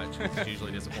have to watch, which is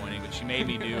usually disappointing. But she made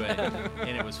me do it,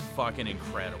 and it was fucking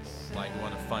incredible.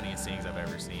 One of the funniest things I've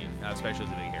ever seen, especially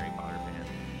as a big Harry Potter fan.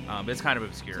 But it's kind of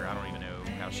obscure. I don't even know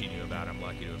how she knew about it. I'm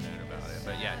lucky to have known about it.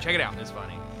 But yeah, check it out. It's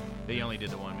funny. They only did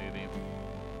the one movie.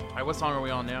 All right, what song are we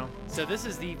on now? So this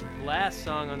is the last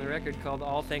song on the record called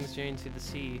All Things Drain to the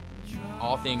Sea.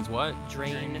 All things what?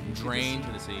 Drain Drain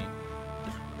to the sea.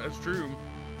 That's true.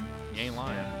 You ain't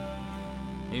lying.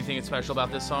 Anything special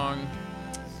about this song?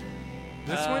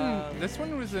 This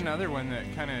one was another one that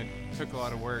kind of took a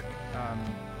lot of work.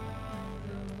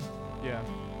 Yeah,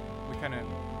 we kind of.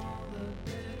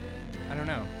 I don't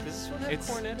know. Does this one have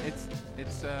corn in it?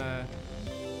 It's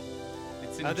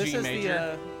in This G has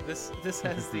major. this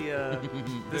has the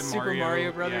The Super Mario, Mario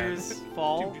yeah. Brothers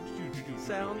fall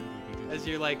sound as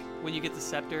you're when you get the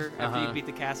scepter after you beat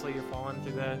the castle, you're falling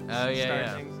through the Oh, yeah, star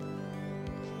yeah. things.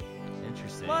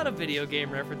 Interesting. A lot of video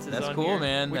game references. That's on cool, here.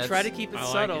 man. We That's- try to keep it I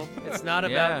like subtle. It's not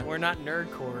about Yeah. we're not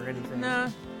nerdcore or anything. Nah.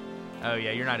 Oh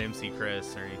yeah, you're not MC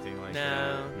Chris or anything like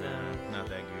that. No. Not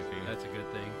that goofy. That's a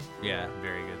good thing. Yeah,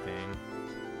 very good thing.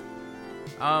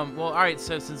 Well, all right.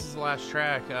 So since this is the last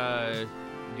track,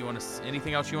 do you want to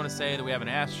anything else you want to say that we haven't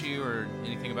asked you, or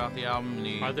anything about the album?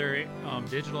 Are there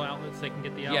digital outlets they can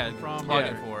get the Yeah, album from? plug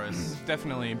Yeah. it for us.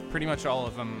 Definitely, pretty much all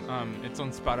of them. It's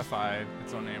on Spotify,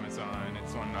 it's on Amazon,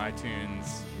 it's on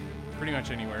iTunes. pretty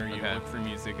much anywhere you Okay. look for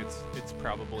music, it's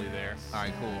probably there. All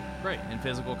right, cool. Great. And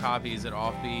physical copies at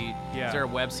Offbeat. Yeah. Is there a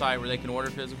website where they can order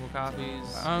physical copies?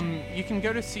 You can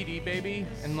go to CD Baby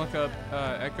and look up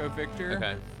Echo Victor.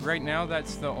 Okay. Right now,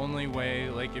 that's the only way.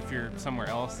 Like, if you're somewhere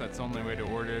else, that's the only way to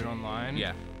order it online.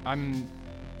 Yeah. I'm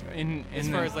in As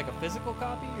the, far as like a physical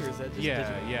copy, or is that just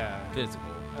digital? yeah. Physical.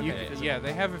 You- Okay. yeah,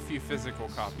 they have a few physical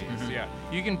copies. Mhm. Yeah,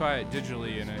 you can buy it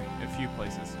digitally in a few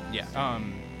places. Yeah.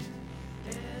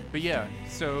 But yeah,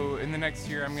 so in the next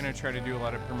year, I'm gonna try to do a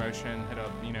lot of promotion, hit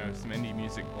up some indie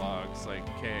music blogs like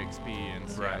KXP in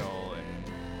Seattle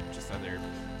and just other.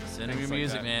 Send them your things like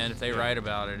music, that. man. If they Yeah. write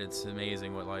about it, it's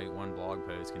amazing what like one blog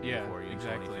post can do Yeah, for you in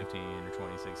exactly. 2015 or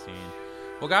 2016.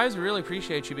 Well, guys, we really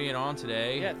appreciate you being on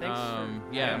today. Yeah, thanks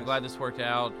Yeah, I'm glad this worked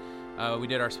out. We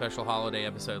did our special holiday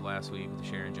episode last week with the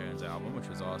Sharon Jones album, which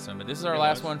was awesome. But this is our It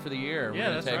last was. one for the year. We're Yeah,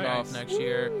 gonna that's take right. off next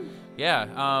year. Yeah,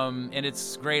 and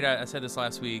it's great. I said this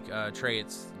last week, Trey.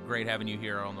 It's great having you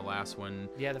here on the last one.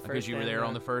 Yeah, the first because you were and, there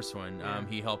on the first one. yeah.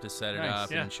 He helped us set it Nice.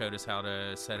 up Yeah. and showed us how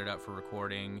to set it up for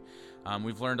recording.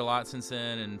 We've learned a lot since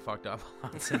then and fucked up a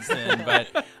lot since then.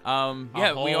 But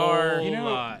yeah, we are. whole You know,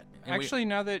 lot. And we- Actually,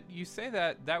 now that you say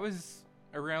that, that was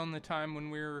around the time when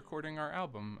we were recording our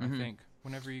album. Mhm. I think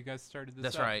whenever you guys started this.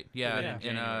 That's up. right. Yeah, in and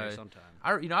January sometime.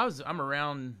 I'm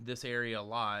around this area a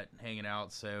lot, hanging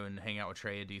out, and hang out with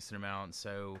Trey a decent amount.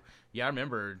 So yeah, I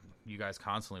remember you guys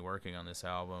constantly working on this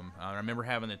album. I remember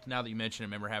now that you mention it, I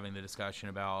remember having the discussion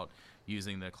about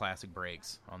using the classic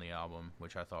breaks on the album,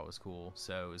 which I thought was cool.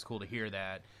 So it was cool to hear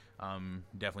that.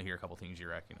 Definitely hear a couple things you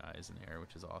recognize in there,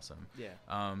 which is awesome. Yeah.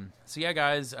 So yeah,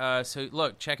 guys. So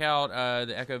look, check out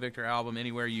the Echo Victor album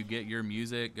anywhere you get your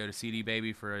music. Go to CD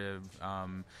Baby for a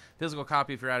physical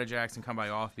copy. If you're out of Jackson, come by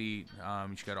Offbeat.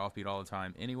 You should go to Offbeat all the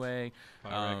time anyway.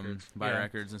 Buy records. Buy Yeah.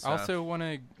 records and I stuff. also want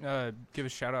to give a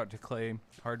shout out to Clay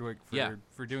Hardwick for, Yeah.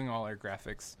 for doing all our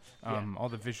graphics. All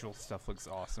the visual stuff looks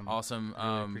awesome. Awesome. I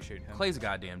really appreciate him. Clay's a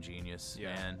goddamn genius,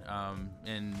 Yeah. man.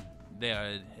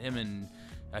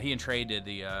 And he and Trey did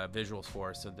the visuals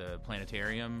for us of the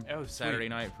planetarium Oh, sweet. Saturday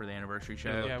night for the anniversary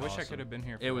show. Yeah, I wish I Awesome. could have been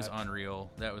here for It was that.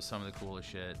 unreal. That was some of the coolest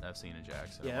shit I've seen in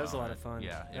Jackson. Yeah, it was a Wow. lot of fun.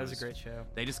 Yeah, that was a great show.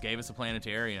 They just gave us a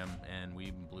planetarium and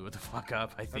we blew it the fuck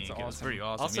up. I think it was awesome. pretty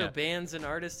awesome. Also, yeah. bands and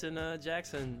artists in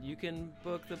Jackson, you can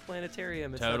book the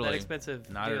planetarium. It's not Totally. that expensive.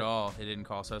 Not Do at it. all. It didn't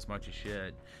cost us much of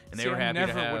shit, and they See, were I happy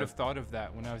never to have. would have thought of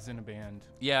that when I was in a band.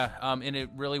 Yeah, and it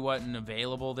really wasn't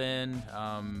available then.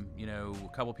 A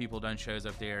couple people done shows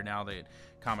up there now that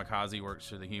Kamikaze works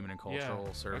for the Human and Cultural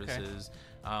okay. Services.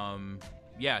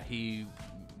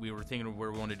 We were thinking of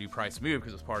where we wanted to do Price Move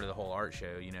because it was part of the whole art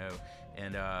show,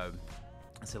 and I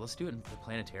said, let's do it in the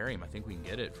planetarium. I think we can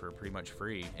get it for pretty much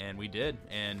free, and we did,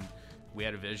 and we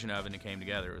had a vision of it and it came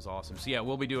together. It was awesome. So yeah,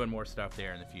 we'll be doing more stuff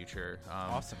there in the future.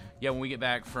 Awesome. Yeah, when we get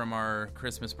back from our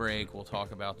Christmas break, we'll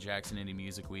talk about Jackson Indie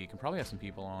Music Week and probably have some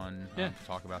people on to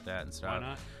talk about that and stuff.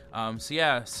 Why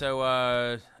not?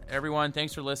 So everyone,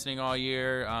 thanks for listening all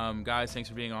year. Guys, thanks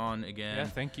for being on again. Yeah,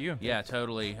 thank you. Yeah,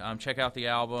 totally. Check out the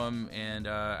album, and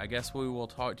I guess we will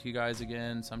talk to you guys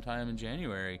again sometime in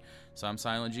January. So I'm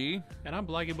Silent G. And I'm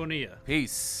Blaggy Bonilla.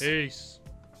 Peace. Peace.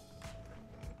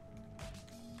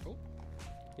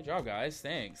 Good job, guys.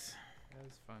 Thanks. That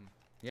was fun.